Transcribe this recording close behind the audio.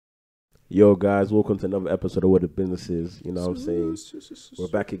Yo guys, welcome to another episode of What the Business Is. You know what I'm saying? We're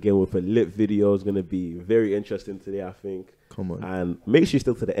back again with a lit video. It's going to be very interesting today, I think. Come on. And make sure you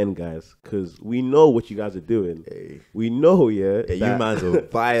still to the end, guys, because we know what you guys are doing. Hey. We know, yeah. Hey, you mans are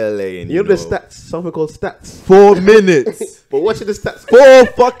violating. You know the stats, something called stats. 4 minutes. But watching the stats.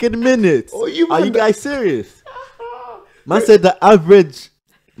 4 fucking minutes. Oh, you are man you guys serious? Man said the average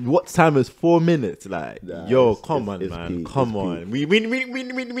watch time is 4 minutes. Like, Nah, yo, it's come on, peak, man. Come on. We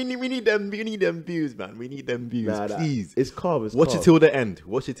need them. We need them views, man. We need them views, please. It's calm. It's Watch calm. it till the end.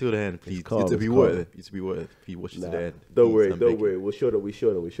 Watch it till the end, please. calm, It's to it's be calm. worth it. It's to be worth it. Please watch it to the end. Don't Please, worry, I'm don't begging. worry. We showed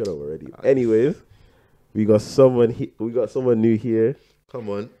up already. Anyways, we got someone. We got someone new here. Come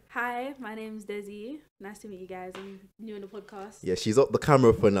on. Hi, my name's Desi. Nice to meet you guys. I'm new in the podcast. Yeah, she's up the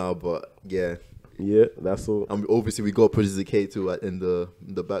camera for now, but yeah. Yeah, that's all. And obviously we got producer K too in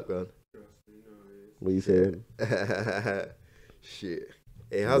the background. What you saying? Shit.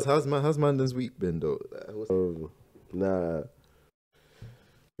 Hey, how's Mandan's week been though? Nah,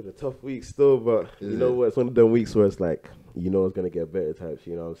 been a tough week still, but you know what? It's one of them weeks where it's like, you know, it's gonna get better types.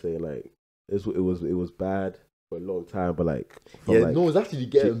 You know what I'm saying? Like, it was bad for a long time, but like, from Yeah, like, no, it's actually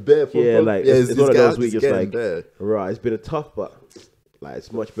getting better. It's one of those weeks. It's like, better. right, it's been a tough, but like,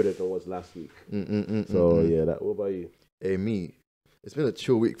 it's much better than it was last week. So yeah, what about you? Hey, me, it's been a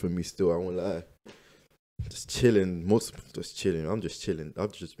chill week for me still. I won't lie. Just chilling. Just chilling. I'm just chilling.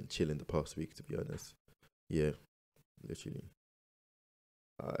 I've just been chilling the past week, to be honest. Yeah, literally.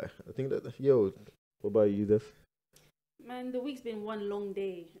 I think that What about you, Def? Man, the week's been one long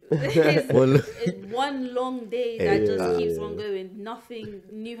day. One- It's one long day that just keeps on going. Nothing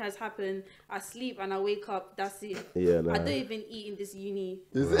new has happened. I sleep and I wake up. That's it. Yeah, nah. I don't even eat in this uni.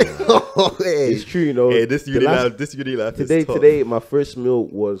 Hey, It's true, you know. hey, this uni life is tough. Today, my first meal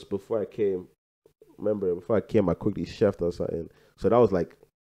was before I came. Remember, before I came, I quickly chefed or something. So that was like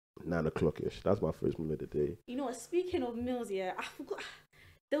 9 o'clock ish. That's my first meal of the day. You know what? Speaking of meals, yeah, I forgot.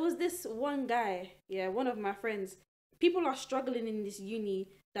 There was this one guy, yeah, one of my friends. People are struggling in this uni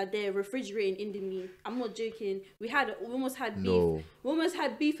that they're refrigerating Indomie. I'm not joking. We almost had beef. No. We almost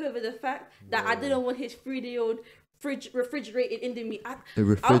had beef over the fact that I didn't want his 3-day-old refrigerated Indomie.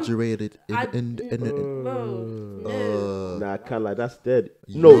 Refrigerated Bro, no. Nah, I can't like that's dead.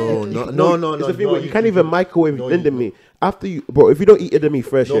 No. It's the thing where you can't even don't. microwave No, you Indomie after you, bro. If you don't eat Indomie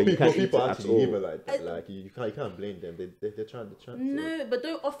fresh, No, yeah, you can't eat people it at actually all. even like that. Like you can't blame them. They're trying. No, but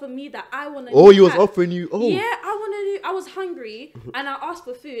don't offer me that. I want to. Oh, he was offering you. Oh, Yeah, I want to do. I was hungry and I asked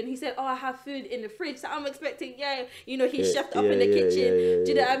for food, and he said, "Oh, I have food in the fridge." So I'm expecting, he chefed up in the kitchen. Do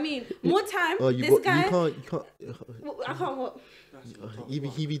you know what I mean? More time. Oh, this guy. You can't. I can't what?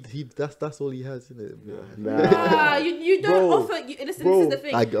 He that's all he has, isn't it? Nah, You don't Bro, offer. Listen, bro. this is the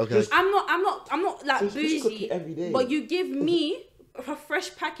thing. Okay. I'm not like Just cook it bougie, every day. but you give me a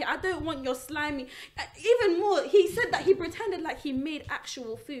fresh packet. I don't want your slimy. Even more, he said that he pretended like he made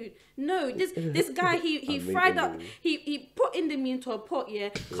actual food. No, this guy he fried up. He put Indomie into a pot,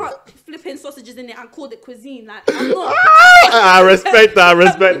 cut flipping sausages in it and called it cuisine. Like I'm not. I respect that. I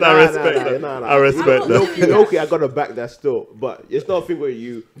respect Nah, I respect that. Okay, I gotta back that still, but it's not a thing where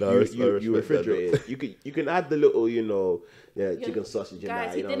you respect refrigerate it. You can add the little chicken sausage.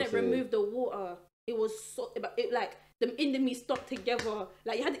 Guys, he didn't remove the water. It was like the Indomie stuck together.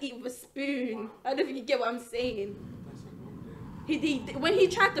 Like you had to eat with a spoon. I don't know if you get what I'm saying. When he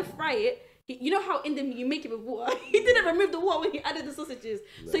tried to fry it, you know how Indomie you make it with water. He didn't remove the water when he added the sausages,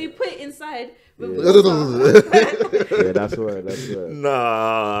 so he put it inside with water. Yeah, that's right.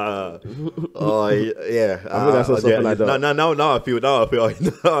 Nah. Oh yeah. I think that's not something like that. Now I feel it. Now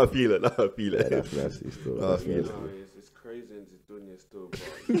I feel it. Yeah, that's nasty still. That's nasty. It's crazy and it's doing it still,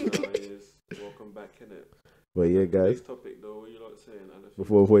 but welcome back, innit? But yeah, guys. Next topic though, what you like saying?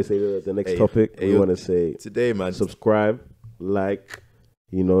 Before we say the next topic, we want to say today, man. Subscribe, like.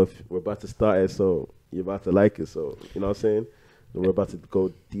 You know, if we're about to start it, so you're about to like it. So you know what I'm saying. We're about to go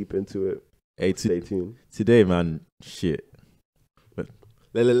deep into it. Hey, stay tuned. Today, man. Shit. But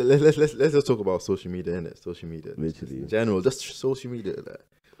let's just talk about social media, innit? Social media, literally in general, just social media. Like,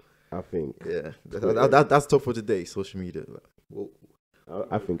 I think. Yeah, that's top for today. Social media. Like,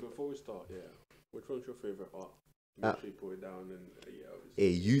 I think. Before we start, which one's your favorite art? Make sure you put it down and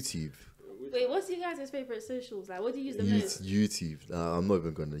YouTube. Wait, what's your guys' favorite socials? Like, what do you use the most? YouTube. I'm not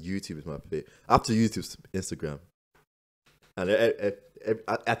even gonna. YouTube is my favorite. After YouTube's Instagram, and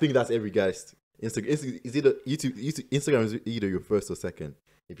I think that's every guy's. Instagram is either YouTube. Instagram is either your first or second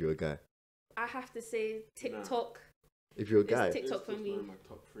if you're a guy. I have to say TikTok. If you're a guy, it's TikTok for me. My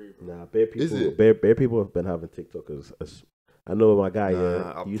top 3, bro. Nah, bare people have been having TikTok as I know my guy.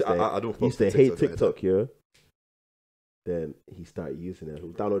 I don't used to hate TikTok. Yeah. Then he started using it. He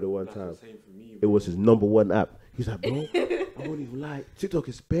downloaded it one That's time. the same for me, It bro. was his #1 app. He's like, bro, I won't even lie. TikTok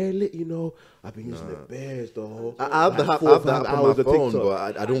is bare lit, you know. I've been using it bears though. I have the Like app, 4 I or have the 5 app on hours my of phone,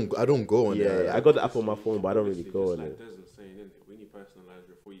 TikTok. but I don't go on there. Yeah, I Like, got the app on my phone, but I don't really Honestly, go just on like it. Des was saying, innit? When you personalize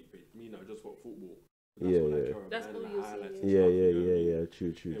your For You page, me now, just for football. Yeah, all I yeah. care about, That's and all the you'll see, highlights yeah. and Yeah, stuff, yeah, you know what I yeah, mean?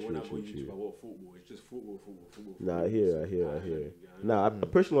 yeah. True. And when I go YouTube, I watch football. It's just football. Nah, I hear. Yeah, Nah, I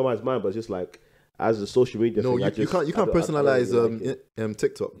personalize mine, but it's just like as a social media no, thing. you can't personalize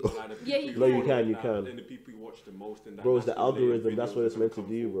TikTok. Yeah, you No, you can. can. And the people you watch the most, and Bro, it's the that's when later algorithm. That's what videos it's meant to come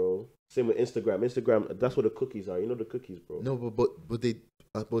do, forward. bro. Same with Instagram. Instagram, that's what the cookies are. You know the cookies, bro. No, but they,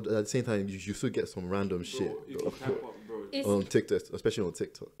 but at the same time, you still get some random shit Bro, if you tap up, bro, It's, on TikTok, especially on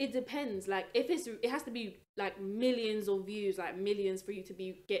TikTok. it depends. Like if it has to be like millions of views, like millions for you to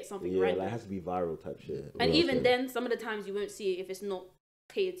get something Yeah, random. like it has to be viral type shit. Yeah. You And know even what I'm saying? then, some of the times you won't see it if it's not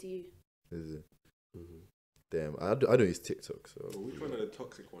catered to you. Is it? Mhm. Damn, I don't use TikTok, so Bro, which one are the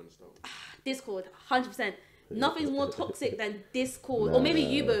toxic ones though? Discord, 100%. Nothing's more toxic than Discord, Nah. or maybe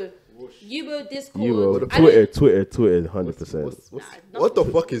Yubo. Whoosh. Yubo, Discord. You, bro. What the- I don't- Twitter, 100%. what the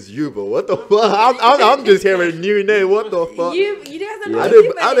fuck is you, bro? What the fuck? I'm just hearing new name. What the fuck? You guys don't know I what don't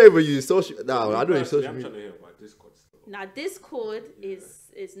Yubo I is. don't even use social. No, I don't use Personally, social I'm media. trying to hear about Discord still. Nah, Discord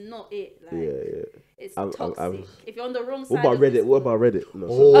is not it. Like, Yeah. it's I'm- toxic. If you're on the wrong side. What about of Reddit? Discord- What about Reddit? No,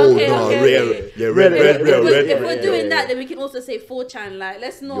 Oh Okay, no, okay, Red, okay. yeah, If red, we're doing yeah. that, then we can also say 4chan. Like,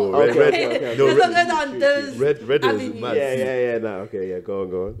 let's not. Yo, Okay, Red, okay. no, Let's not Red, go down those. Red is avenues. mad. Yeah. Nah, okay, yeah. Go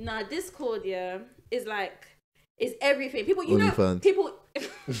on. Nah, Discord, yeah, is like, is everything. People, you know, OnlyFans. people.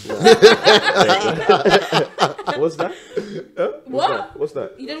 What's that? Huh? What? What's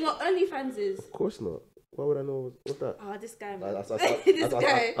that? You don't know what OnlyFans is? Of course not. Why would I know? What's that? Oh, this guy, man. I This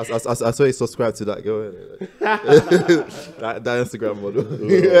guy. I saw you subscribe to that girl. that Instagram model.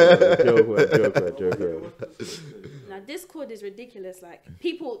 Joke. Now, Discord is ridiculous. Like,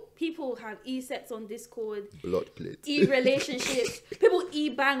 people have e-sets on Discord, Blood plate. e-relationships. People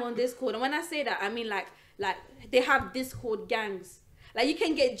e-bang on Discord. And when I say that, I mean like they have Discord gangs. Like, you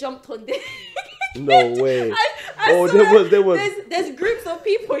can get jumped on this. No way. I Oh, swear, there was. There's groups of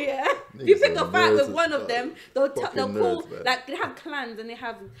people, yeah. If you pick a Niggas fight are with nerds one as of them, they'll Fucking call, nerds, man. like, they have clans and they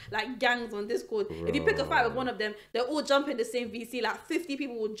have like gangs on Discord. If you pick a fight with one of them, they'll all jump in the same VC. Like 50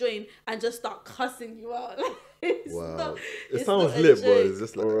 people will join and just start cussing you out. Like, it's Wow. not- It it's sounds not a lit, but joke. it's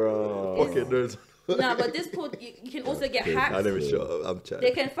just like Bro. fucking nerds. Nah, but Discord, you can also get hacked. I never shut up. I'm They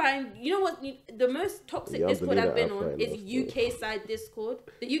chatting. can find, you know what, the most toxic Yeah, I'm Discord I've been deleting on that app is right now, UK side Discord.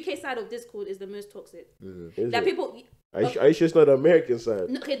 The UK side of Discord is the most toxic. Is Like, it? people, Are you sure it's not the American side?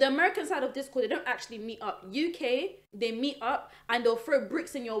 okay, the American side of Discord, they don't actually meet up. UK, they meet up and they'll throw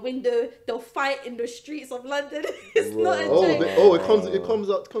bricks in your window. They'll fight in the streets of London. It's not a Bro. joke.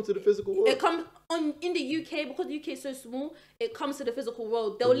 It comes to the physical world. It comes on in the UK because the UK is so small. It comes to the physical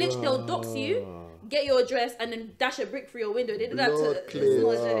world. They'll dox you, get your address, and then dash a brick through your window. They do that Blood to. clear. It's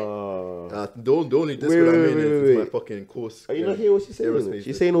not a joke. The only Discord I'm in is my wait. fucking course. Are you not hearing what she's saying? Aerospace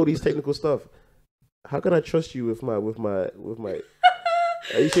She's saying all these technical stuff. How can I trust you with my?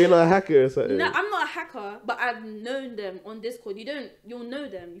 Are you sure you're not a hacker or something? No, I'm not a hacker, but I've known them on Discord. You'll know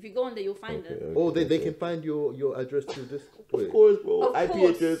them. If you go on there, you'll find them. Oh, they can find your address through this. Of course, bro. Of IP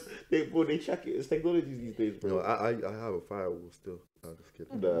course. address. They check it. It's technology these days, No, bro. I have a firewall still. I'm just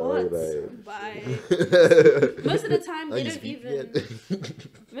kidding. Nah, What? like- Bye. Most of the time, I they use don't even.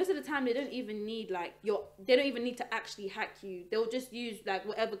 VPN. Most of the time, they don't even need like They don't even need to actually hack you. They'll just use like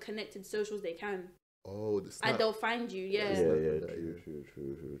whatever connected socials they can, Oh, the and snap. they'll find you. Yeah. Yeah, Snap yeah, like that, true.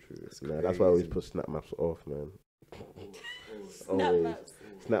 That's Nah, that's why I always crazy. put snap maps off, man. Snap Always. maps.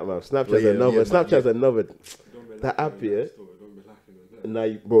 Snap maps. Snapchat's Well, yeah, another. yeah, Snapchat's yeah. another. Don't be That laughing app, on yeah? store, don't be laughing on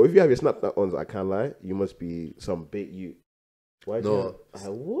that. Now, bro, if you have your Snapchat on, I can't lie. You must be some bait you. Why? No.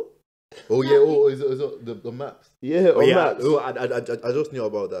 What? Oh yeah. Oh, is it the maps? Yeah, on yeah. maps. Oh, I just knew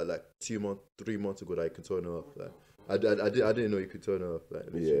about that like 3 months ago that I could turn it off. Like I didn't know you could turn it off. Like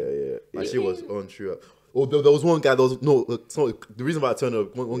literally. Yeah. My shit was on true. Oh, there was one guy. There was no. So the reason why I turned it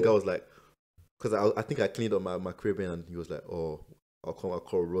off. One guy was like, because I think I cleaned up my crib and he was like, oh, I'll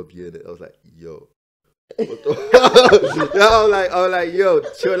call Rob you in it. I was like, yo. What the yeah, I was like, yo,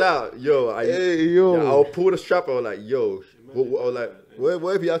 chill out, yo. Hey, yo. Yeah, I'll pull the strap. I was like, yo. I was like,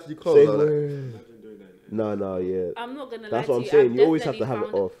 where have you actually called? Say I was like, word. Imagine doing that. No, yeah. I'm not gonna That's lie what I'm to saying. I've You always have to definitely have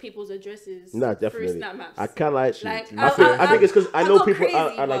it found off. people's addresses. Nah, through definitely. Snap Maps. I can't lie to you. Like, I think it's because I I'm know not people crazy,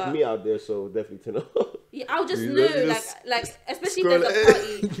 are like but- me out there, so definitely to know. Yeah, I'll just You know, just like especially scroll if there's a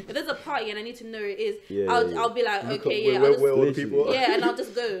party. If there's a party and I need to know who it is, Yeah, I'll be like, look okay, up yeah, where I'll all the just, people are. yeah, and I'll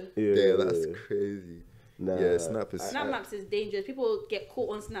just go. Yeah, that's crazy. Nah, Yeah, Snap is. Snap Maps is dangerous. People get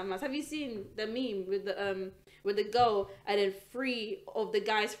caught on Snap Maps. Have you seen the meme with the with the girl, and then 3 of the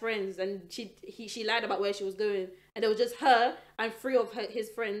guy's friends, and she lied about where she was going, and it was just her and 3 of his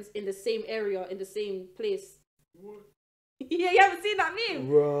friends in the same area, in the same place. What? Yeah, you haven't seen that meme?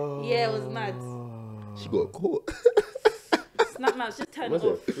 Bro. Yeah, it was mad. She got caught. Snap Maps, just turn it What's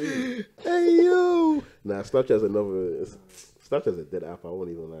off. it? Free? Hey yo. Nah, Snapchat's another. Snapchat's a dead app. I won't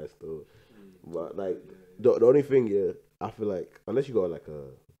even lie, still. But like, the only thing, yeah, I feel like unless you got like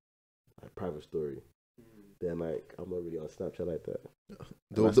a private story, then like I'm not really on Snapchat like that.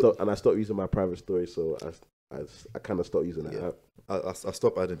 And I stopped using my private story, so I kind of stopped using that app. I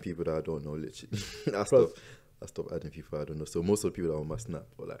stopped adding people that I don't know. Literally, I stopped adding people I don't know. So most of the people that are on my Snap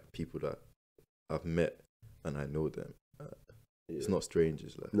are like people that I've met and I know them. It's not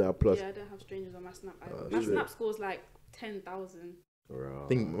strangers. Like, nah, plus, Yeah, I don't have strangers on my Snap. My Snap scores like 10,000. I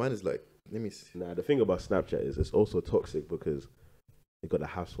think mine is like, let me see. Nah, the thing about Snapchat is it's also toxic because they got the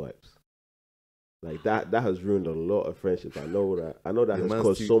house swipes. Like that has ruined a lot of friendships. I know that has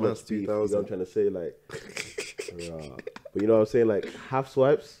caused so much beef. You know what I'm trying to say? Like, but you know what I'm saying? Like half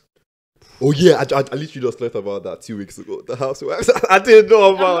swipes. Oh yeah, I literally just learned about that 2 weeks ago. The housewives. I didn't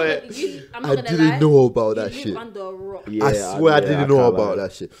know about it. I didn't know about that shit. Under a rock. Yeah, I swear I didn't know about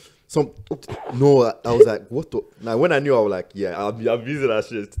that shit. I was like, what the? Now when I knew, I was like, yeah, I'm using that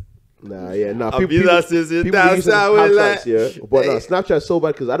shit. Nah. People using that like, yeah. But no, Snapchat's so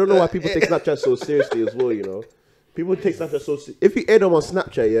bad because I don't know why people take Snapchat so seriously as well. You know, people take Snapchat so seriously. If you air them on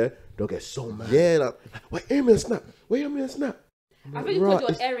Snapchat, yeah, they'll get so mad. Yeah, like, why air me on Snap? Why air me on Snap? I think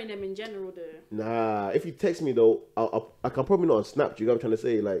because you're airing them in general, though. Nah, if you text me though, I can probably not on Snap. You know what I'm trying to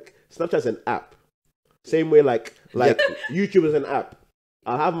say? Like Snapchat's an app, same way like YouTube is an app.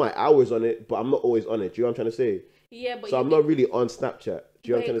 I have my hours on it, but I'm not always on it. Do you know what I'm trying to say? Yeah, but so I'm not really on Snapchat. Do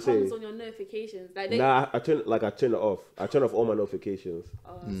you know what I'm trying to say? It comes on your notifications. Like nah, I turn it off. I turn off all my notifications.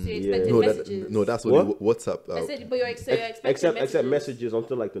 So you expected messages. That's what WhatsApp. I said, but you're expecting except messages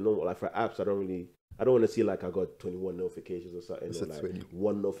until like the normal. Like for apps, I don't want to see like I got 21 notifications or something. Or like 20.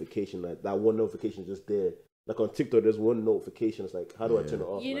 One notification, like that one notification just there. Like on TikTok, there's one notification. It's like, how do I turn it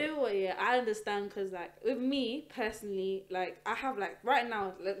off? You know what? Yeah, I understand because like with me personally, like I have like right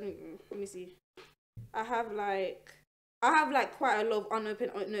now. Let me see. I have like quite a lot of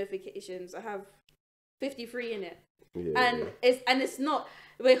unopened notifications. I have 53 in it, and it's not.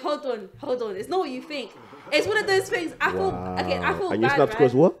 Wait, hold on. It's not what you think. It's one of those things. I feel okay. I feel and bad. Your Snap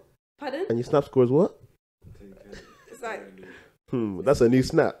scores what? Pardon? And your Snap scores what? It's like that's a new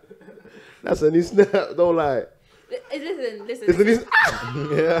Snap. That's a new Snap. Don't lie. Listen. It's a new Snap.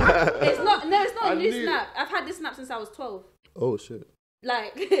 Yeah. It's not a new Snap. I've had this Snap since I was 12. Oh shit.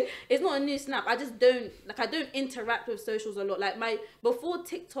 Like it's not a new Snap. I just don't interact with socials a lot. Like before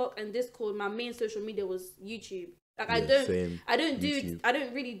TikTok and Discord, my main social media was YouTube. Like I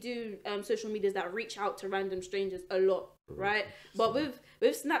don't really do social medias that reach out to random strangers a lot, right? But with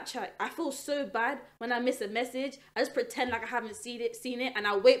Snapchat, I feel so bad when I miss a message. I just pretend like I haven't seen it, and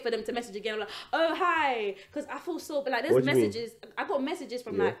I wait for them to message again. I'm like, oh hi, because I feel so bad. Like there's messages. I got messages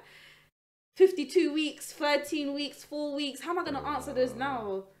from like 52 weeks, 13 weeks, 4 weeks. How am I gonna answer those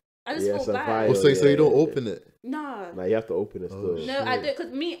now? I just feel bad. Oh, so you don't open it? No. Nah, you have to open it still. No, I don't.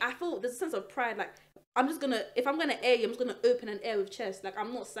 Because I feel there's a sense of pride. Like if I'm gonna air you, I'm just gonna open and air with chest. Like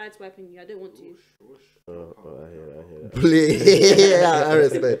I'm not sideswiping you. I don't want to. I hear that. Please, I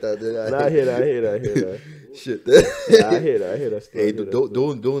respect that. Nah, I hear that. Shit. Yeah, I hear that. Hey,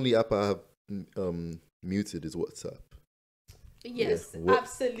 the only app I have muted is WhatsApp. Yes,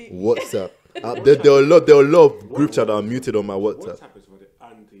 absolutely. WhatsApp. There are a lot of group chat that are muted on my WhatsApp. WhatsApp is for the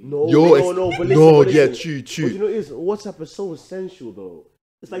anti. No, but listen. True. But you know, WhatsApp is so essential though.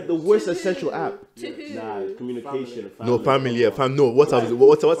 It's like the worst essential app. To who? Nah, communication. No, family. Yeah, no,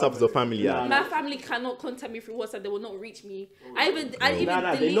 WhatsApp is a family app. My family cannot contact me through WhatsApp. They will not reach me. I even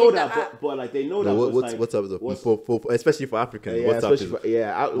they know that, but like they know that. WhatsApp is especially for Africans.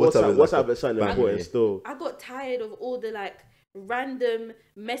 WhatsApp is something important still. I got tired of all the like random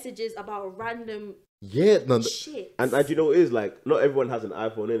messages about random shit. And you know, it is like not everyone has an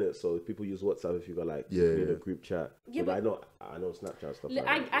iPhone in it, so people use WhatsApp if you got like in a group chat. Yeah, but I know Snapchat stuff.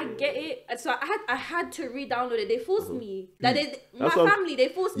 I get it. So I had to re-download it. They forced me. Like my family, they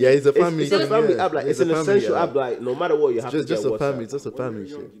forced me. Yeah, it's a family. It's a family app. Like it's an essential app. Like no matter what, you have to get WhatsApp. Just a family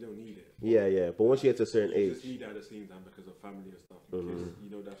shit. You don't need it. Yeah. But once you get to a certain age, you just need that at the same time because of family and stuff. Because you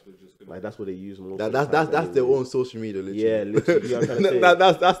know that's what just gonna. Like that's what they use most. That's their own social media. Literally. Yeah, literally. You know what I'm trying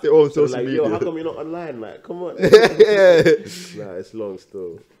to say? That's their own social like, media. Yo, how come you're not online? Like, come on. Nah, it's long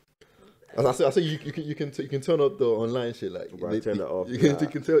still. I said you can turn up the online shit like turn it off. You can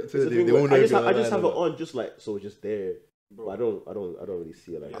tell I just have it on just like so just there. But I don't really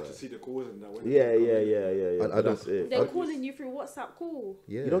see it like You have to that. see the calls and that. When Yeah. I But don't- that's it. They're calling you through WhatsApp call.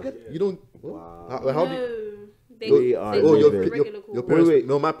 Yeah. You don't get. You don't. Wow. How do you? No. They, We they are call living- through regular call. Your parents. Wait.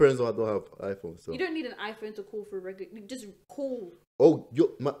 No, my parents don't have iPhone. So. You don't need an iPhone to call through regular. You just call. Oh, your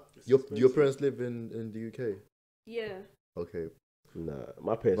parents live in the UK. Yeah. Okay. Nah,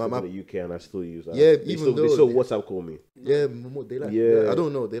 my parents live in the UK and I still use that. Yeah, they even still though they- WhatsApp call me. Yeah, they like. Yeah. I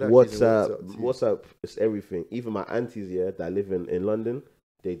don't know. They like WhatsApp, using too. WhatsApp is everything. Even my aunties, that live in London,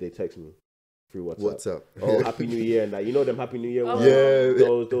 they text me through WhatsApp. Oh, Happy New Year and that. You know them Happy New Year ones? Yeah.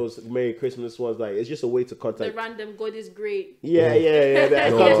 Those Merry Christmas ones. Like it's just a way to The contact. random God is great. Yeah.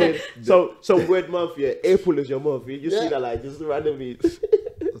 That No. comes in. So some weird month. Yeah, April is your month. You just see that like just randomly.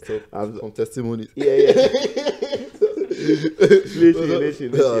 So, from testimonies. Yeah. literally.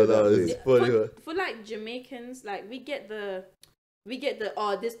 No, that's it's it. funny. For like Jamaicans, like we get the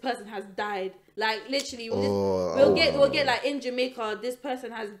oh, this person has died. Like literally we'll get like in Jamaica this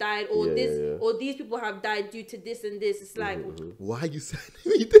person has died or or these people have died due to this and this. It's like Why are you sending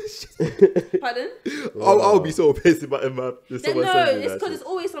me this shit? pardon? I'll be so pissed about it, man. No, it's because it's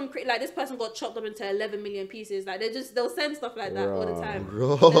always some like this person got chopped up into 11 million pieces. Like they'll send stuff like that all the time.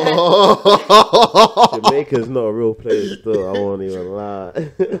 Jamaica's not a real place, though. I won't even lie.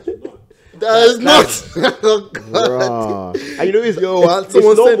 That is not. Bruh. And you know, it's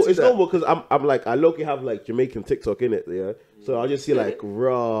someone normal. said It's that. normal because I'm like I low-key have like Jamaican TikTok in it, yeah. So I'll just see like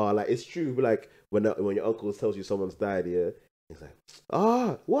raw, like it's true. But like when your uncle tells you someone's died, yeah, it's like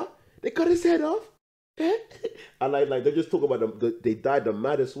what? They cut his head off. And like they just talk about they died the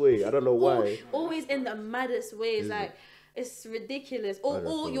maddest way. I don't know why. Always in the maddest ways, like. It's ridiculous.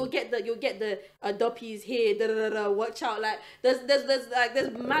 Or you'll get the duppies here. Watch out! Like there's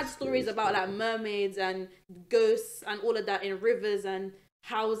mad stories about like mermaids and ghosts and all of that in rivers and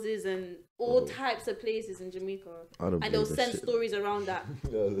houses and all types of places in Jamaica. And they'll send stories around that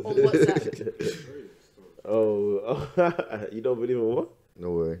on WhatsApp. Oh, you don't believe in what?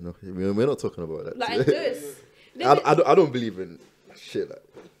 No way. No, we're not talking about that. Like ghosts. I don't believe in shit like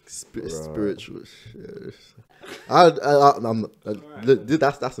spiritual shit. That's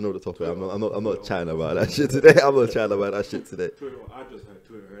another topic. I'm not chatting about that shit today. I'm not chatting about that shit today. Twitter, I just heard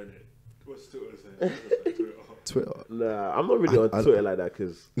Twitter, innit? What's Twitter saying? I just heard Twitter. Twitter. Nah, I'm not really on Twitter like that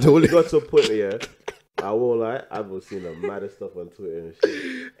because it got to a point where I won't lie, I've seen the maddest stuff on Twitter and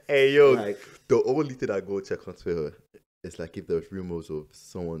shit. Hey yo, Like, the only thing I go check on Twitter is like if there's rumors of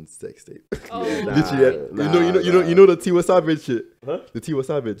someone's sex tape. Oh, Literally, you know the Tiwa Savage shit. Huh? The Tiwa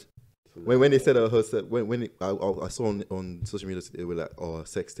Savage. When they said her I saw on social media they were like, oh, her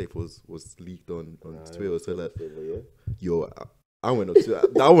sex tape was leaked on Twitter. So like, yo, I went on Twitter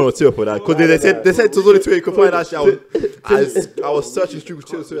for that because they said to the Twitter you could find that shit. I was searching through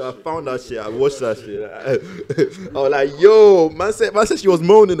Twitter, I found that shit. I watched that shit. I was like, yo, man said she was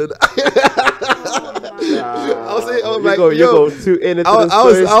moaning. And I was like, yo, you go too in into the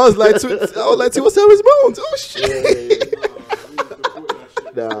stories. I was like, Tiwa Savage moans. Oh shit.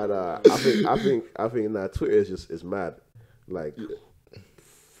 Nah. I think Twitter is just mad. Like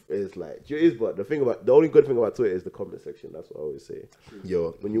it's like but the only good thing about Twitter is the comment section. That's what I always say.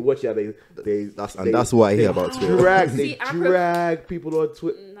 Yo, when you watch it, that's what I hear about Twitter. They drag people on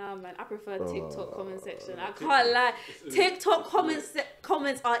Twitter. Nah, man, I prefer TikTok comment section. I can't lie. TikTok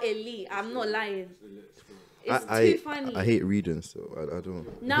comments are elite. I'm not lying. It's too funny. I hate reading, so I don't.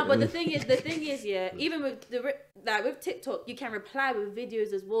 No, but the thing is, yeah. Even with with TikTok, you can reply with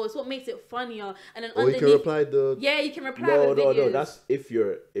videos as well. It's what makes it funnier. And then underneath, you can reply you can reply with videos. No. That's if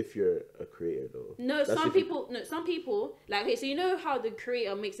you're a creator though. No, some people like okay. So you know how the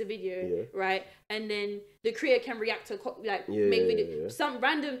creator makes a video, right? And then the creator can react to make videos. Yeah. Some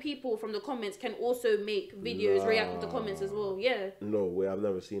random people from the comments can also make videos, react with the comments as well. Yeah. No way, I've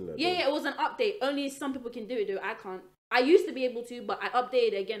never seen that. Yeah, it was an update. Only some people can do it though. I can't. I used to be able to, but I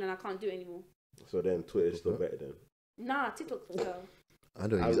updated it again and I can't do it anymore. So then Twitter is still better then. Nah, TikTok's better. I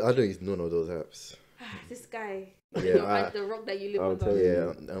don't use none of those apps. This guy. Yeah, like the rock that you live under.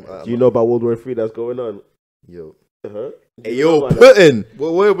 Yeah. Do you know about World War 3 that's going on? Yo. Uh-huh. Hey yo, Putin.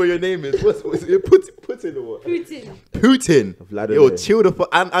 Whatever your name is, what's it? Putin or what? Putin. Vladimir. Yo, chill the fuck.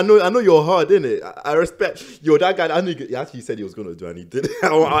 I know you're hard, innit? I respect. Yo, that guy. I knew he actually said he was gonna do, and he did.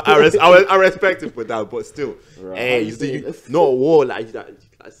 I respect him for that, but still, right. Hey, you see, not a war like that.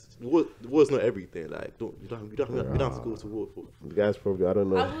 War's not everything. Like, you don't have to go to war for. The guy's probably, I don't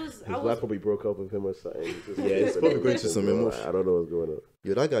know. His wife probably broke up with him or something. Yeah, it's probably going through some emotion. I don't know what's going on.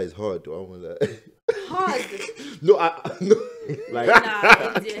 Yo, that guy is hard, though. I want that. hard. No, no. Like,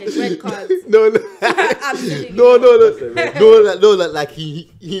 Nah, it's red cards. No, Absolutely. no, not. no, like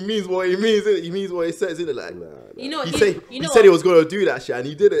he means what he means. He means what he says, isn't it? Like, You know, he you said know he was gonna do that shit, and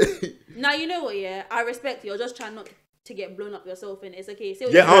he did it. Now you know what? Yeah, I respect you. You're just trying not to get blown up yourself, and it's okay. Say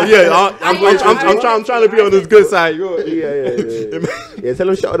what Yeah, you want. I'm trying to be on this good side. yeah. Tell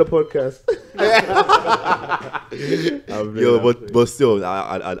him shout out the podcast. But still,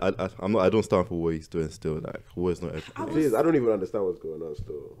 I don't stand for what he's doing. Still, like, war's not everything. I don't even understand what's going on.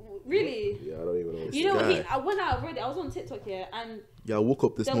 Still, really? Yeah, I don't even know. You know what? When I read it, I was on TikTok here, and I woke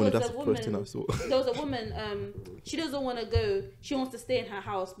up this there morning. was That's a the first thing I saw. There was a woman. She doesn't want to go. She wants to stay in her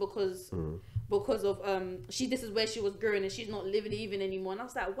house because of this is where she was growing, and she's not living even anymore. And I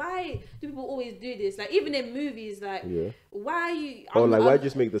was like, why do people always do this? Like, even in movies, like, why you? Why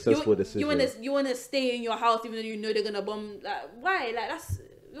just make the sensible decision? You wanna stay in your house even though you know they're gonna bomb. Like, why? Like,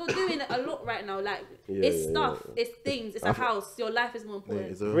 you're doing it a lot right now. Like, it's stuff, it's things, it's a house. Your life is more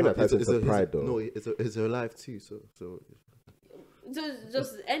important. It's pride, though. No, it's her life too. So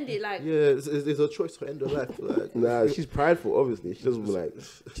just end it. Like, it's a choice to end her life. Like, nah, she's prideful. Obviously, she doesn't she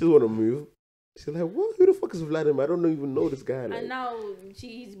doesn't want to move. She's like, what? Who the fuck is Vladimir? I don't even know this guy. Like. And now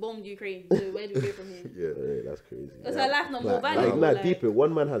she's bombed Ukraine. So where do we go from here? Yeah, that's crazy. Is her life not more valuable? Like, deeper.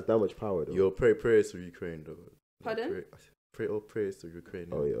 One man has that much power, though. Yo, prayers to Ukraine, though. Pardon? Prayers to Ukraine.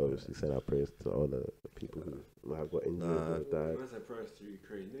 Oh yeah, obviously send our prayers to all the people who have got injured or died. When I said prayers to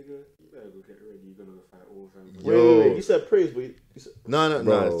Ukraine, nigga, you better go get ready. You're gonna go fight all of them. Wait, you said praise, but No,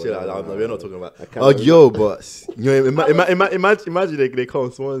 chill out. We're not talking about. But you know, imagine they call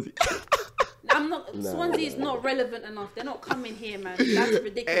Swansea. I'm not. Swansea is not relevant enough. They're not coming here, man. That's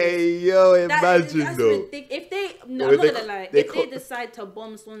ridiculous. Hey yo, imagine that's though. If they, I'm not gonna lie. If they decide to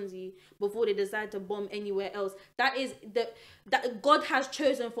bomb Swansea before they decide to bomb anywhere else, that God has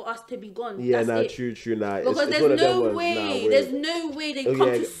chosen for us to be gone. Yeah, that's true. Nah, because there's no way. There's no way they come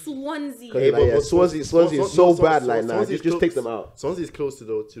to Swansea. But Swansea is so bad. Like, nah, just take them out. Swansea's close to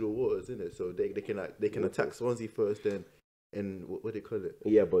the waters, isn't it? So they can attack Swansea first, then. And what do they call it?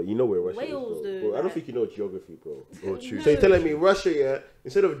 Yeah, but you know where Russia Wales, is, bro. I don't think you know geography, bro. Oh, true. So you're telling me Russia,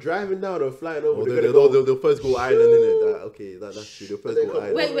 instead of driving down or flying over, they'll first go island, innit? That's true. They'll first go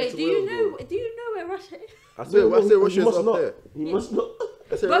island. Wait. Do you know where Russia is? I said Russia's up there. You must not.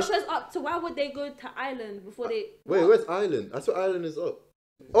 Russia's up. So why would they go to Ireland before they? Wait, where's Ireland? I thought Ireland is up.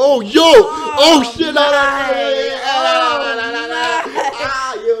 Oh, yo! Oh, shit!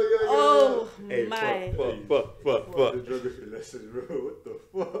 Oh hey, my! Fuck. The geography lessons, bro. What the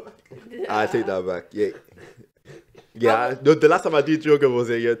fuck? I take that back. Yeah. The last time I did geography was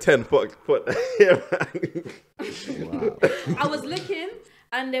a year 10. Fuck. Yeah, man. Wow. I was looking,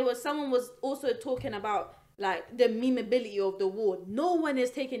 and someone was also talking about like the memeability of the war. No one is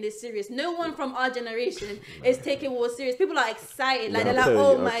taking this serious. No one from our generation is taking war serious. People are excited, like they're like,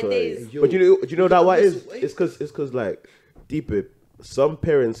 "Oh my days!" But do you know that why is? It's because like deeper. Some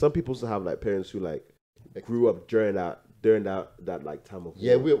people still have like parents who like grew up during that like time of war.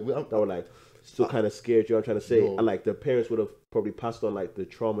 Yeah, that were like still kind of scared. You know what I'm trying to say? And like the parents would have probably passed on like the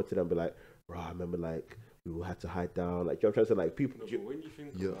trauma to them. Be like, bro, I remember like we had to hide down. Like, you know what I'm trying to say? Like people, when you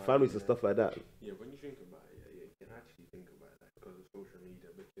think about families and stuff like that. Yeah, when you think about it, you can actually think about that because of social media,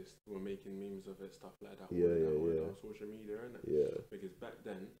 because we're making memes of it, stuff like that. On social media, innit? Yeah. Because back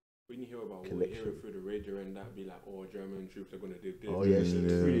then, when you hear about war, you hear it through the radio and that be like, oh, German troops are gonna do this. Oh yeah, it's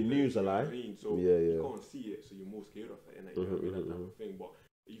really news a lie. So you can't see it, so you're more scared of it, and you don't really that type of thing. But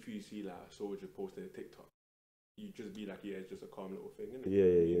if you see like a soldier posting a TikTok, you just be like, yeah, it's just a calm little thing, innit?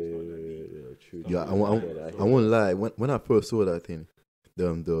 Yeah, true. Yeah, I won't lie. When I first saw that thing,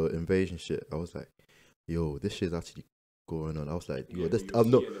 the invasion shit, I was like, yo, this shit's actually going on. I was like, yo, this.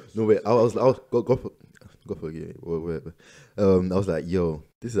 I'm not. No wait. I was go for it. Wait. I was like, yo,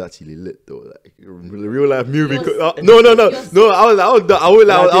 this is actually lit though. Like real life movie. No. I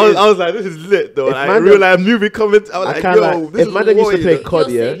was like, this is lit though. Like real life movie comment. I was like, yo, this is man used to play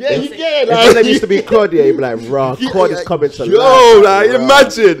COD, yeah. Yeah. If man used to be COD, yeah, he'd be like, raw, COD is coming to life. Yo, like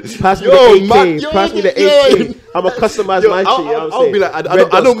imagine. Pass me the AK. Pass me the AK. I'm a customize my shit. You know what I'm saying? I'll be like,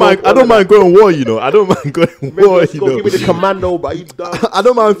 I don't mind going war. You know, I don't mind going war. You know, give me the commando, but you done. I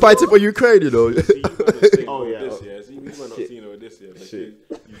don't mind fighting for Ukraine. You know. Oh yeah. See, we might not seen it this year, because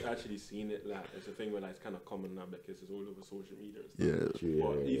you've actually seen it. Like it's a thing where like it's kind of common now because it's all over social media. And stuff.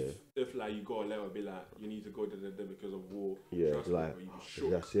 But if like you got a letter, be like, you need to go to the because of war. Yeah, like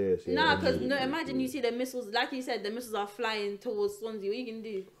that's serious. Nah, because imagine you see the missiles. Like you said, the missiles are flying towards Swansea. What you can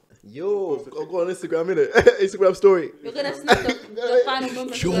do? Yo, go on Instagram, innit? Instagram story. You're gonna snap the final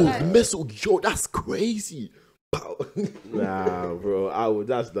moments. Yo, the missile. Yo, that's crazy. pow. Nah, bro.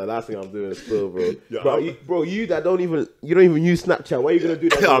 That's the last thing I'm doing still, bro. Yeah, bro, you that don't even use Snapchat. Why are you gonna do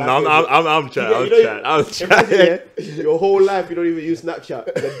that? I'm trying. Your whole life you don't even use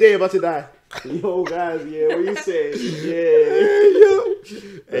Snapchat. The day about to die. Yo, guys, yeah, what you say? Yeah.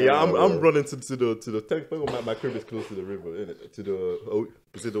 Hey, I'm running to the tank. My crib is close to the river, innit?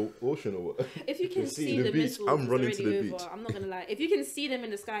 Is it the ocean or what? If you can see the beach, missiles, I'm running it's to the already beach. over. I'm not gonna lie. If you can see them in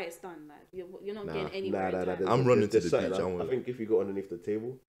the sky, it's done. Like you're not getting anywhere. in time. I'm running to the beach. I think if you go underneath the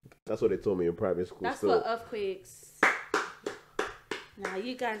table, that's what they told me in primary school. That's still. for earthquakes. Nah,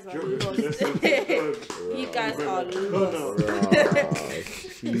 you guys are lost. You guys are lost.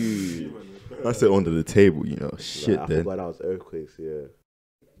 I said under the table, you know. Shit, I then. forgot that was earthquakes, yeah.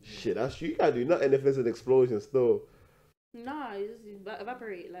 Shit, that's you can't do nothing if it's an explosion still. Nah, you just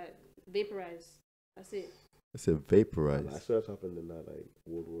evaporate, like vaporize. That's it. I said vaporize. I swear it happened in that like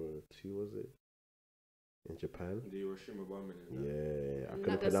World War II, was it? In Japan? The Hiroshima bombing. Yeah, I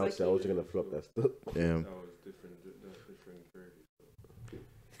couldn't pronounce it. I was gonna flop that stuff. Damn. That was different. That's different gravy.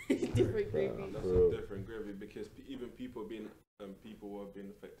 Different gravy. That's a different gravy because even people were being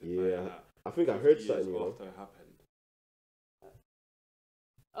affected by that. I think I heard something after it happened.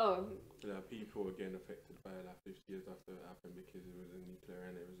 Oh. Like people were getting affected by it like 50 years after it happened because it was a nuclear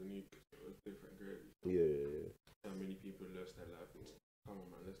and it was a nuke. So it was different gravy. Yeah. How many people lost their life? Come on,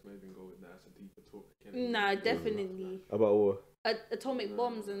 man. Let's not even go with that. It's a deeper talk. Nah, definitely. About what? Atomic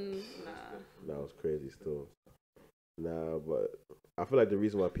bombs and That was crazy still. Nah, but I feel like the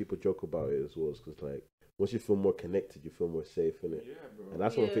reason why people joke about it as well is because like once you feel more connected, you feel more safe in it. Yeah, bro. And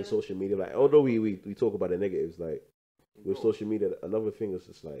that's one thing social media, like although we talk about the negatives, like with social media, another thing is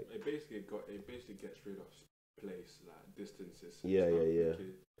just like it basically gets rid of place, like distances. Yeah.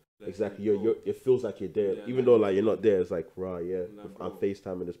 Exactly. It feels like you're there, even though like you're not there. It's like I'm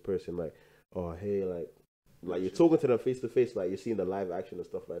FaceTiming this person, like, oh hey, like you're talking to them face to face, like you're seeing the live action and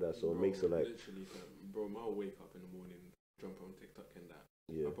stuff like that. So it makes it like literally, bro. I'll wake up in the morning, jump on TikTok and that.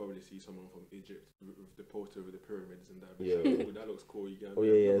 Yeah. I'll probably see someone from Egypt with the poster with the pyramids and that. Yeah. Oh, that looks cool. You get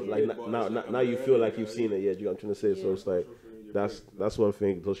It's like now you feel like you've seen it. Yeah, you know what I'm trying to say. So it's like that's one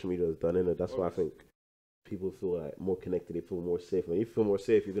thing social media has done in it. That's why I think people feel like more connected. They feel more safe. When you feel more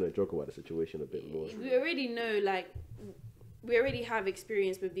safe, you're gonna joke about the situation a bit more. We already know, like, we already have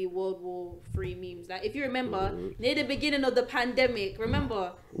experience with the World War III memes. Like, if you remember, near the beginning of the pandemic,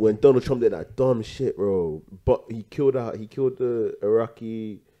 remember when Donald Trump did that dumb shit, bro? But he killed the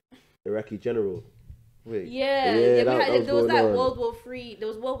Iraqi general. Wait. There was like World War III. There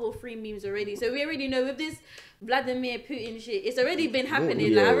was World War III memes already. So we already know with this Vladimir Putin shit, it's already been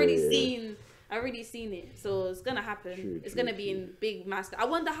happening. I already seen it. So it's gonna happen. It's gonna be in big mass. I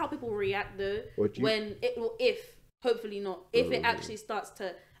wonder how people react though hopefully not, if it actually starts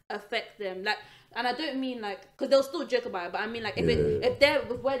to affect them. Like, and I don't mean like, because they'll still joke about it, but I mean like if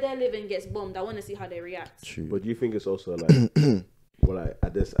where they're living gets bombed, I want to see how they react. True. But do you think it's also like, well, like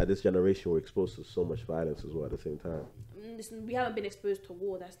at this generation we're exposed to so much violence as well at the same time? Listen, we haven't been exposed to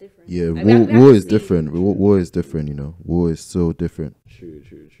war. That's different. Yeah, like, war is different. War is different. You know, war is so different. True.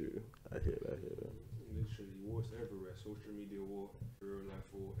 I hear that. Literally, war's everywhere. Social media war, real life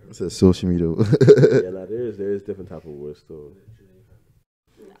war. It says social media. Yeah, like there is different type of war still.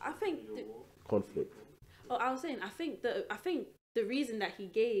 I think conflict. Oh, I was saying, I think the reson that he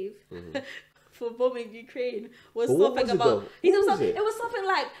gave for bombing Ukraine was something about. It was something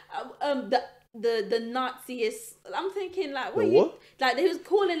like the Nazis. I'm thinking like what? Like he was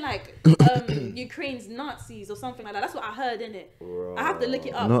calling like Ukraine's Nazis or something like that. That's what I heard in it. Right. I have to look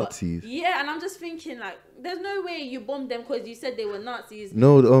it up. Nazis. Yeah, and I'm just thinking like, there's no way you bombed them because you said they were Nazis.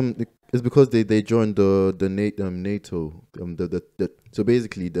 No, it's because they joined the NATO. So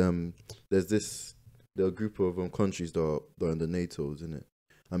basically there's the group of countries that are in the NATO, isn't it?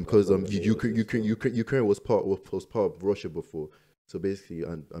 And because Ukraine was part of Russia before. So basically,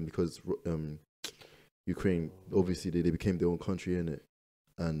 and because Ukraine, obviously, they became their own country, in it,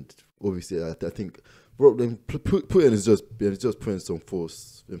 and obviously, I think Putin is just putting some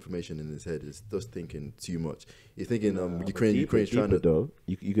false information in his head. He's just thinking too much. He's thinking Ukraine's trying to. Though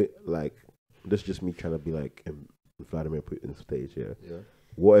you get like, this is just me trying to be like in Vladimir Putin's stage. Yeah.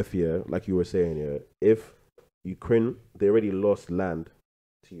 What if like you were saying, if Ukraine, they already lost land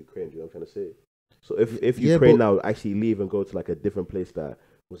to Ukraine. Do you know what I'm trying to say? So if Ukraine now actually leave and go to like a different place that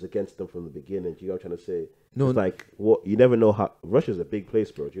was against them from the beginning, do you know what I'm trying to say? No, it's like you never know how Russia's a big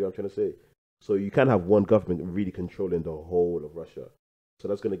place, bro. Do you know what I'm trying to say? So you can't have one government really controlling the whole of Russia. So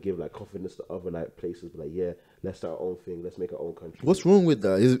that's gonna give like confidence to other like places. But like, yeah, let's start our own thing. Let's make our own country. What's wrong with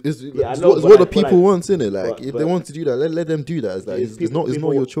that? It's I know, what the people want, isn't it? Like, if they want to do that, let them do that. It's like it's not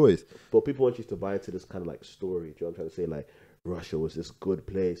your choice. But people want you to buy into this kind of like story. Do you know what I'm trying to say? Like, Russia was this good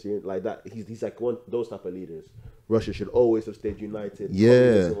place, you know, like that. He's like those type of leaders. Russia should always have stayed united.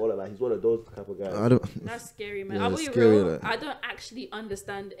 Yeah, all of that. He's one of those type of guys. That's scary, man. Yeah, I'll be real. I don't actually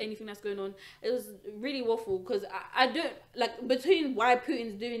understand anything that's going on. It was really waffle because I don't like between why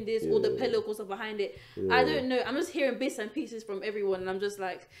Putin's doing this or the political stuff behind it. I don't know. I'm just hearing bits and pieces from everyone, and I'm just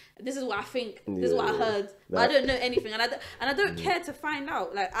like, this is what I think. This is what I heard. But I don't know anything, and I don't care to find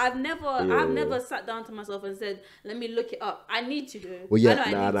out. Like I've never sat down to myself and said, let me look it up. I need to do. Well, yeah,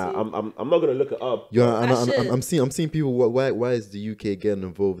 I'm not gonna look it up. Yeah, I'm seeing people. Why is the UK getting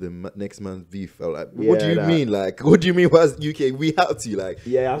involved in next man's beef? Like, what do you mean? Like, what do you mean? Why is the UK? We have to like.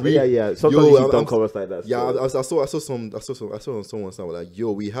 Yeah. Sometimes you don't comments like that. Yeah, I saw someone saying like,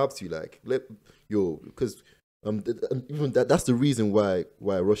 yo, we have to like because even that's the reason why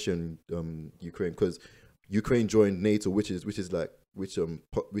Russia and Ukraine, because Ukraine joined NATO, which like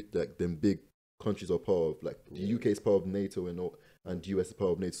them big countries are part of, like the UK is part of NATO and US is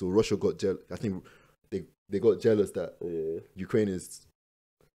part of NATO. So Russia got jealous. I think they got jealous that Ukraine is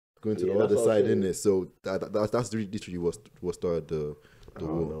going to the other side in it. So that's literally what started the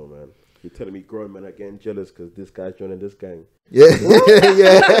war. No, man. You're telling me grown men are getting jealous because this guy's joining this gang? Yeah, that's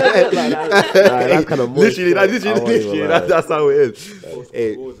kind of literally that's how it is.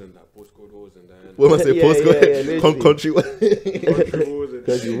 Postcode wars and that. What am I saying? Postcode country.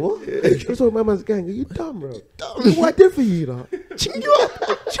 Because you what? You're talking about man's gang. Are you dumb, bro? What I did for you, though? Ching you up.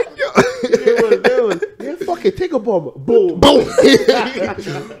 Yeah, fuck it. Take a bomb. Boom.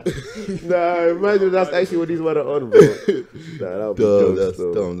 Nah, imagine that's actually what these men are on, bro. Nah, that's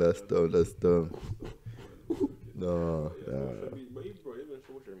dumb. No. But even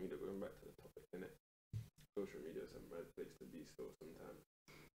social media, going back to the topic, innit? Social media is a bad place to be still sometimes.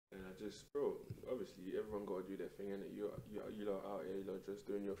 And I just, bro, obviously everyone got to do their thing, innit? You lot out here, you lot just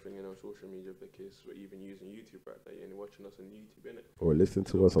doing your thing on social media because we're even using YouTube right there and watching us on YouTube, innit? Or listen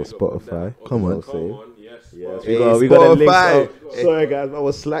to us on Spotify. Come on, yes. We got a link up. Sorry guys, I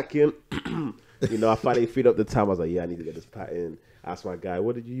was slacking. You know, I finally freed up the time. I was like, yeah, I need to get this pattern. Asked my guy,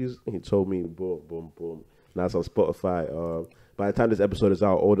 what did you use? He told me, boom. Now it's on Spotify. By the time this episode is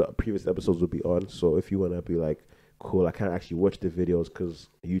out, all the previous episodes will be on. So if you want to be like, cool, I can't actually watch the videos because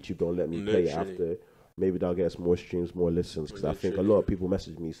YouTube don't let me play it after. Maybe they'll get us more streams, more listens. Because I think a lot of people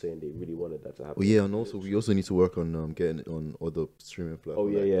messaged me saying they really wanted that to happen. Oh yeah, and also we also need to work on getting it on other streaming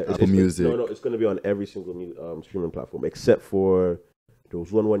platforms. Oh yeah. Apple Music. No, it's going to be on every single streaming platform except for there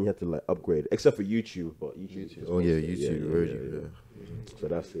was one you had to like upgrade, except for YouTube. But YouTube. Oh yeah, YouTube. Yeah. So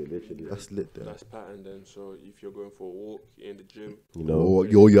that's it, literally. That's lit then. That's pattern then. So if you're going for a walk, you're in the gym, you know, or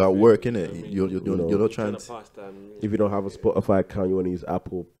you're at work, innit? You're not trying to pass time. If you don't have a Spotify account, you want to use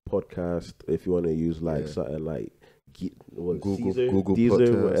Apple Podcast. If you want to use like something like Google Deezer,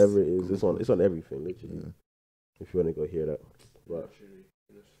 Podcast, whatever it is, it's on everything, literally. Yeah. If you want to go hear that, but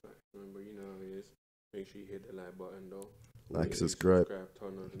remember, you know how it is. Make sure you hit the like button though. Like, subscribe, turn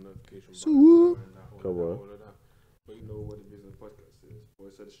on the notification button. Come on. But you know what the business podcast is.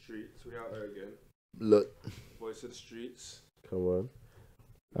 Voice of the streets. We out there again. Look. Voice of the streets. Come on.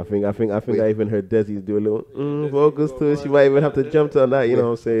 I think I even heard Desi do a little vocals to it. She might even have to jump to on that, you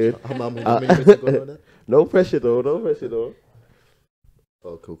know what I'm saying? How many minutes you got on that? No pressure though.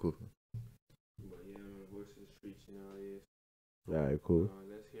 Oh, cool. But yeah, voice of the streets, you know how it is. Alright, cool.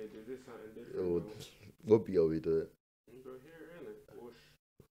 Let's hear this something different. What be we do it? Go here, innit?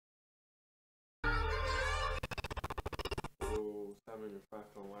 Salmon with 5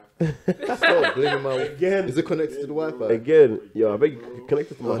 Wi-Fi. Stop blaming my again. Is it connected to the Wi-Fi? Again, yo, I think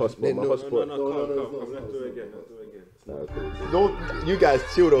connected to my hotspot. No, let's do it again. Don't you guys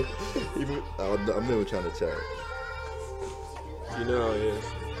chill though. I'm never trying to chat. You know how it is.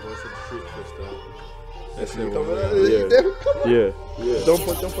 What's the street freestyle? Let's Come on. Yeah. Jump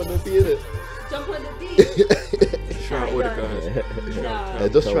on the beat. Jump on the beat. Try all the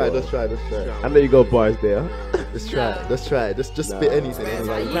guys. Just try. I know you got bars there. Let's try. Just spit anything.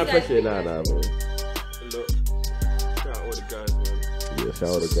 Not pressure. Nah, man. Look, shout out all the guys, man. Yeah, shout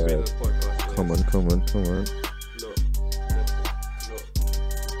out the guys. Come on. Look.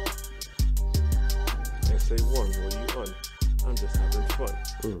 SA1, what you on? I'm just having fun.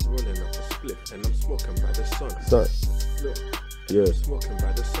 Rolling up a split and I'm smoking by the sun. Look, I'm smoking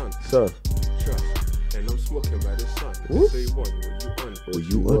by the sun. Trust, and I'm smoking by the sun. SA1, what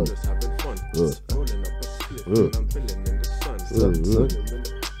you on? I'm just having fun. Rolling up a split and I'm chilling in the sun.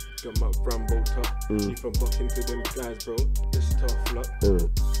 Got my Rambo top. Keep on bucking to them guys, bro. This tough luck.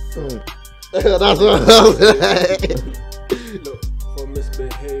 That's what I'm saying. Look, for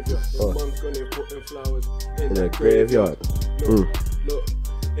misbehavior, the mom's gonna put in flowers in the the graveyard. Look,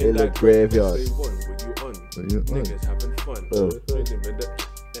 In the graveyard. Say one, what you on? Niggas having fun.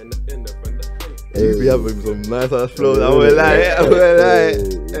 You be having some nice ass flows. I will lie.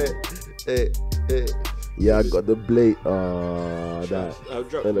 Yeah, I got the blade. That.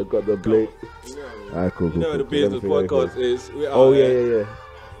 And I got the blade. Alright, cool. You know the business podcast is. Yeah.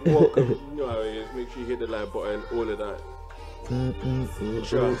 Welcome. You know how it is. Make sure you hit the like button. All of that.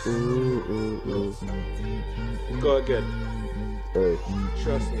 Trust. Go again. Hey.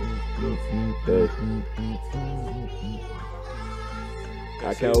 Trust me. Hey.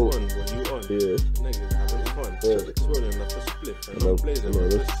 I can't. What you on? Yeah. Niggas having fun. Swirling up a split and I'm blazing on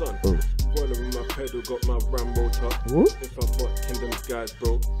the sun. Rolling with my pedal, got my Rambo top. If I bought Kingdom's guys,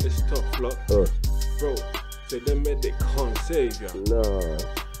 bro, it's tough luck. Bro, say the medic can't save ya. Nah.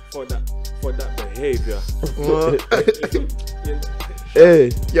 For that behavior.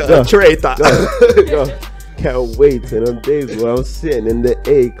 Hey, you're a traitor. Can't wait till them days where I'm sitting in the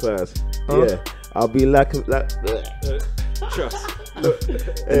A class. Yeah, I'll be like trust.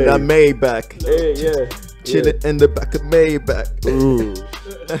 In that Maybach. Hey, yeah. Chilling in the back of Maybach.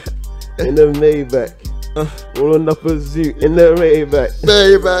 In the Maybach. Rolling up a zoo in the Maybach.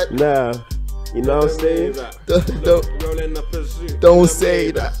 Nah. You know what I'm saying? Rolling up a zoo. Don't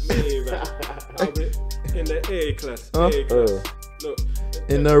say that. In the A class. A class. Look.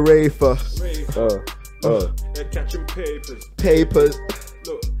 In the Rafer. They're catching papers.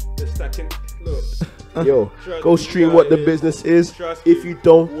 Look, they're stacking. Look. Yo, go stream what the business is. If you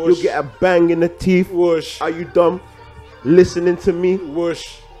don't, you'll get a bang in the teeth. Whoosh. Are you dumb? Listening to me?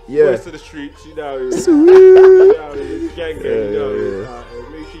 Whoosh. Yeah. Voice to the streets, you know. You know, it's gang, you know.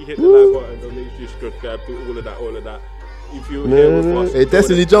 Make sure you hit the like button. Don't make sure you subscribe. Do all of that. If you're here with us, hey,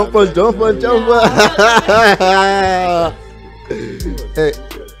 Destiny, jump on. Hey.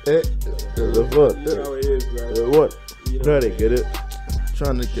 The fun. You know how it is, man. The what? Trying to get it.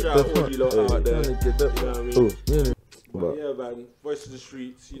 Trying to get Shout the out all fun. you lot out there. Trying to get the You know what I mean? fun. But, Yeah, man. Voice of the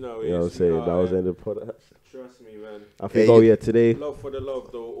streets, you know. you know what I'm saying? That was in the product. Trust me, man. I think, today. Love for the love,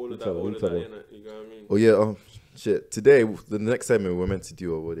 though. All of that, innit? You know what I mean? Oh yeah, shit. Today, the next segment we're meant to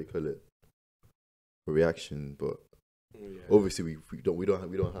do, or what they call it, a reaction. But obviously, we don't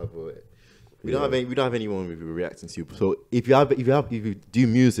have anyone we're reacting to. So if you do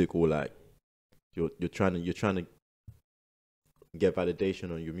music or like you're trying to get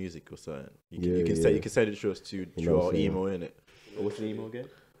validation on your music or something, you can send it to us to our email, innit? What's the email again?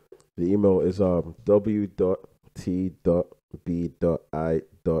 The email is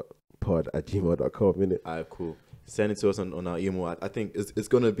w.t.b.i.pod@gmail.com, innit? Alright, cool. Send it to us on our email. I think it's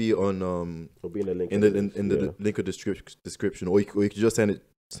gonna be on It'll be in the link in the link of description, or you can just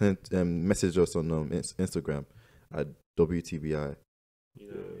message us on Instagram at WTBI. You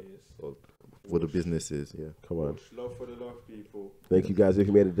know, or what the business is. Yeah, come on. Love for the love, people. Thank you guys if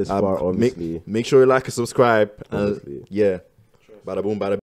you made it this far. Obviously, make sure you like and subscribe. Obviously. Yeah, bada boom, bada.